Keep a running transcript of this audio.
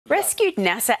Rescued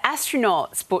NASA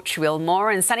astronauts Butch, Wilmore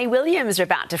and Sunny are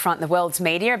about to front the world's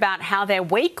media about how their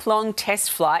week-long test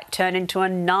flight turned into a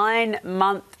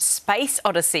 9-month space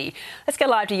odyssey. Let's go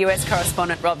live to US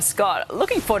correspondent Rob Scott.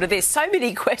 Looking forward to this. So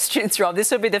many questions, Rob. This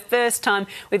will be the first time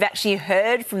we've actually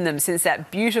heard from them since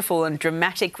that beautiful and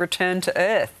dramatic return to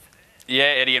Earth. Yeah,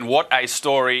 Eddie, and what a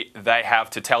story they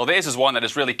have to tell. Theirs is one that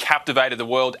has really captivated the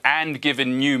world and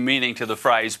given new meaning to the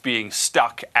phrase being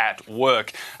stuck at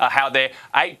work. How their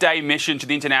 8-day mission to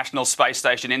the International Space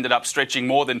Station ended up stretching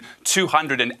more than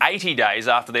 280 days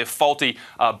after their faulty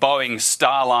Boeing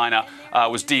Starliner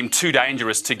was deemed too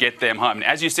dangerous to get them home. And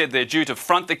as you said, they're due to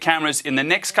front the cameras in the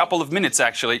next couple of minutes,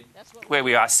 actually, where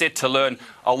we are set to learn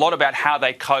a lot about how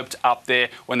they coped up there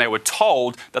when they were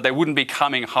told that they wouldn't be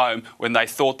coming home when they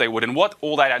thought they would, and what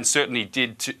all that uncertainty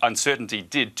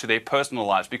did to their personal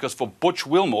lives. Because for Butch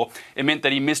Wilmore, it meant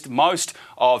that he missed most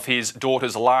of his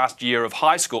daughter's last year of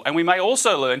high school. And we may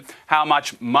also learn how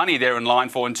much money they're in line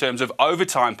for in terms of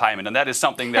overtime payment, and that is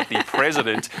something that the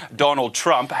President, Donald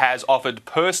Trump, has offered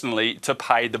personally to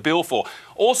pay the bill for.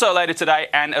 Also later today,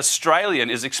 an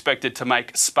Australian is expected to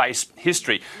make space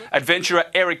history. Adventurer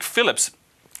Eric Phillips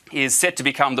is set to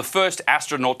become the first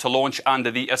astronaut to launch under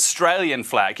the Australian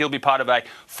flag. He'll be part of a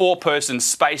 4-person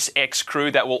SpaceX crew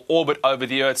that will orbit over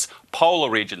the Earth's polar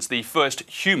regions, the first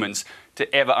humans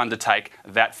to ever undertake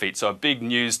that feat. So a big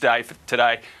news day for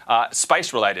today,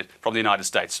 space-related from the United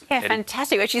States. Yeah, Eddie.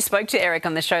 fantastic. We actually spoke to Eric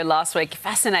on the show last week.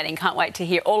 Fascinating. Can't wait to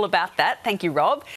hear all about that. Thank you, Rob.